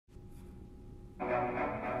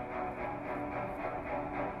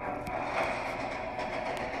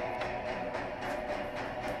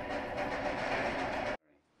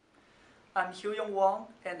I'm Hyun Wong,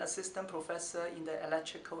 an assistant professor in the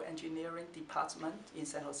electrical engineering department in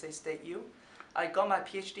San Jose State U. I got my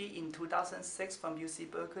PhD in 2006 from UC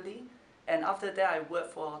Berkeley, and after that I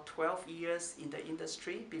worked for 12 years in the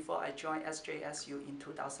industry before I joined SJSU in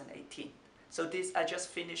 2018. So I just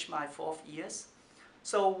finished my 4th years.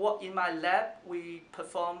 So in my lab, we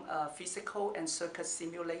perform physical and circuit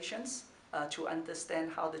simulations to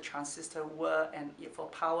understand how the transistor work and for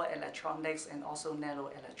power electronics and also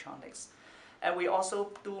nanoelectronics. And we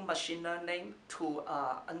also do machine learning to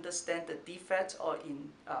understand the defects in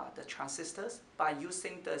the transistors by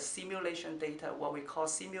using the simulation data, what we call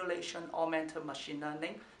simulation augmented machine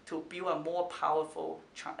learning, to build a more powerful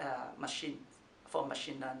machine for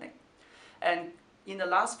machine learning. And in the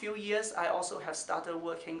last few years, I also have started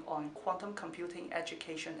working on quantum computing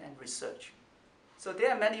education and research. So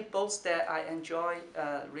there are many books that I enjoy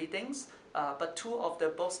readings, but 2 of the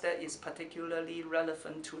books that is particularly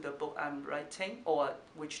relevant to the book I'm writing, or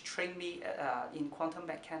which trained me in quantum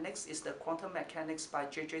mechanics, is the Quantum Mechanics by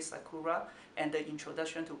J.J. Sakura and the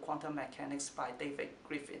Introduction to Quantum Mechanics by David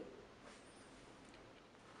Griffin.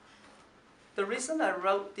 The reason I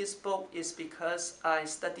wrote this book is because I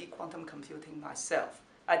studied quantum computing myself.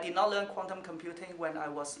 I did not learn quantum computing when I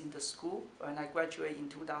was in the school, when I graduated in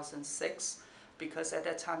 2006, because at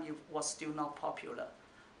that time it was still not popular.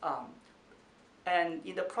 And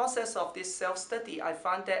in the process of this self-study, I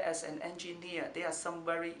found that as an engineer, there are some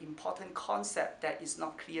very important concepts that is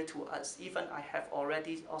not clear to us. Even I have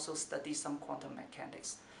already also studied some quantum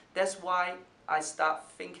mechanics. That's why I start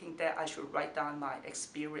thinking that I should write down my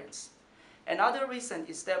experience. Another reason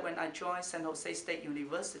is that when I joined San Jose State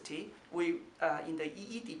University, in the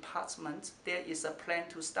EE department, there is a plan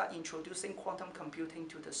to start introducing quantum computing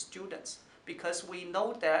to the students, because we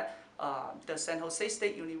know that the San Jose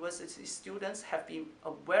State University students have been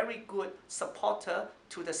a very good supporter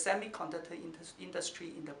to the semiconductor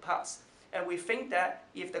industry in the past. And we think that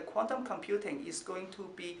if the quantum computing is going to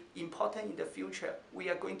be important in the future, we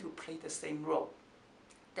are going to play the same role.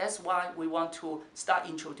 That's why we want to start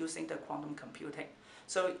introducing the quantum computing.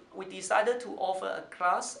 So we decided to offer a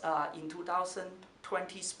class in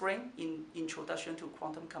 2020 spring in Introduction to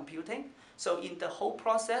Quantum Computing. So in the whole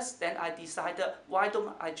process, then I decided, why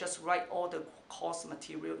don't I just write all the course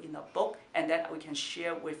material in a book, and then we can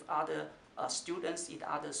share with other students in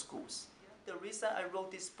other schools. The reason I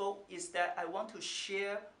wrote this book is that I want to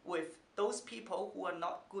share with those people who are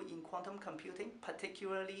not good in quantum computing,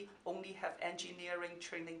 particularly only have engineering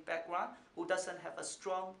training background, who doesn't have a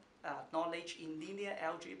strong knowledge in linear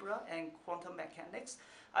algebra and quantum mechanics.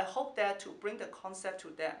 I hope that to bring the concept to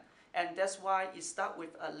them. And that's why it starts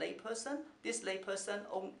with a layperson. This layperson,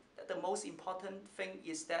 the most important thing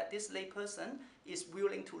is that this layperson is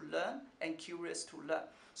willing to learn and curious to learn.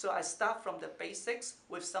 So I start from the basics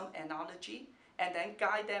with some analogy and then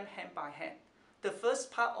guide them hand by hand. The first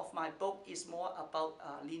part of my book is more about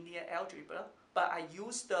linear algebra, but I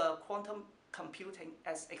use the quantum computing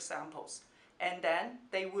as examples. And then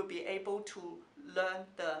they will be able to learn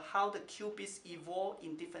how the qubits evolve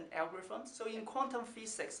in different algorithms. So in quantum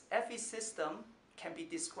physics, every system can be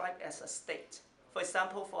described as a state. For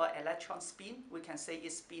example, for electron spin, we can say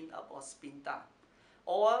it's spin up or spin down.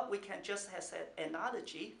 Or we can just have an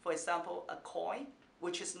analogy, for example, a coin,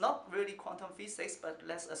 which is not really quantum physics, but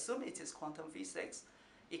let's assume it is quantum physics.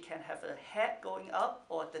 It can have a head going up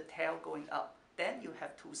or the tail going up. Then you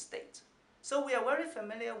have 2 states. So we are very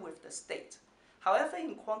familiar with the state. However,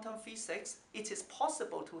 in quantum physics, it is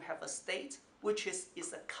possible to have a state which is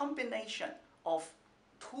a combination of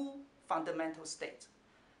 2 fundamental states.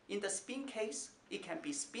 In the spin case, it can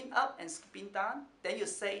be spin up and spin down. Then you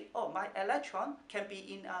say, oh, my electron can be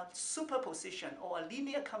in a superposition or a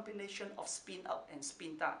linear combination of spin up and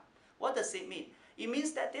spin down. What does it mean? It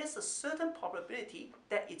means that there's a certain probability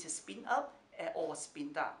that it is spin up or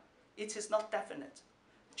spin down. It is not definite.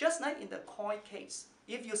 Just like in the coin case,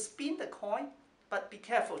 if you spin the coin, but be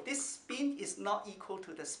careful, this spin is not equal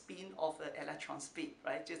to the spin of the electron spin,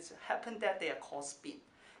 right? Just happen that they are called spin.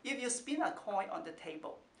 If you spin a coin on the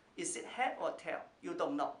table, is it head or tail? You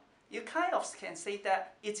don't know. You kind of can say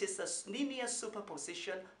that it is a linear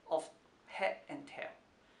superposition of head and tail.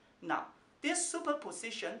 Now, this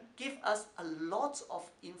superposition gives us a lot of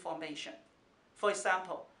information. For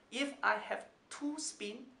example, if I have 2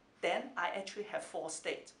 spin, then I actually have 4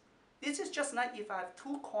 states. This is just like if I have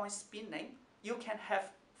 2 coins spinning, you can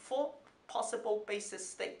have 4 possible basis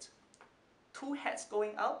states. 2 heads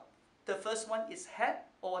going up, the first one is head,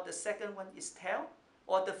 or the second one is tail,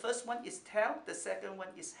 or the first one is tail, the second one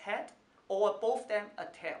is head, or both them are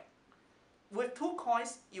tail. With 2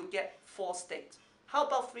 coins, you get 4 states. How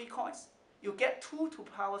about 3 coins? you get 2 to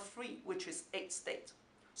the power 3, which is 8 states.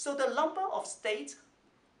 So the number of states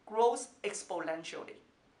grows exponentially.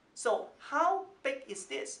 So how big is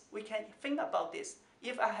this? We can think about this.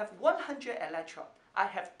 If I have 100 electrons, I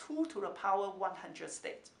have 2 to the power 100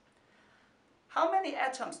 states. How many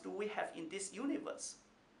atoms do we have in this universe?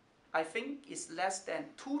 I think it's less than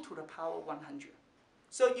 2 to the power 100.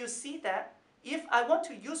 So you see that if I want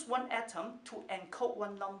to use one atom to encode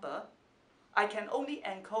one number, I can only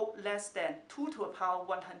encode less than 2 to the power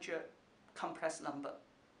 100 complex number.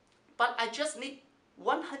 But I just need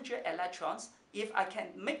 100 electrons. If I can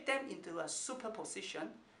make them into a superposition,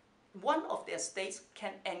 one of their states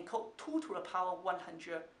can encode 2 to the power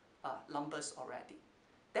 100 numbers already.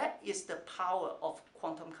 That is the power of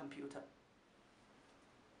quantum computer.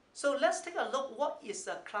 So let's take a look what is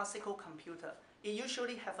a classical computer. It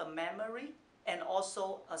usually have a memory and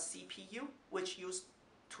also a CPU which used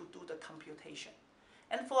to do the computation.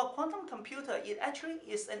 And for a quantum computer, it actually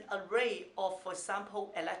is an array of, for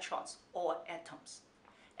example, electrons or atoms.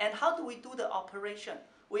 And how do we do the operation?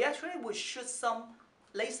 We actually will shoot some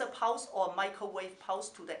laser pulse or microwave pulse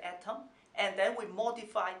to the atom, and then we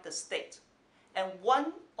modify the state. And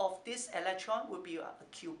one of these electrons will be a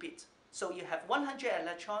qubit. So you have 100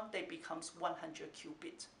 electrons, they becomes 100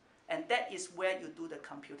 qubits. And that is where you do the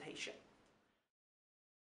computation.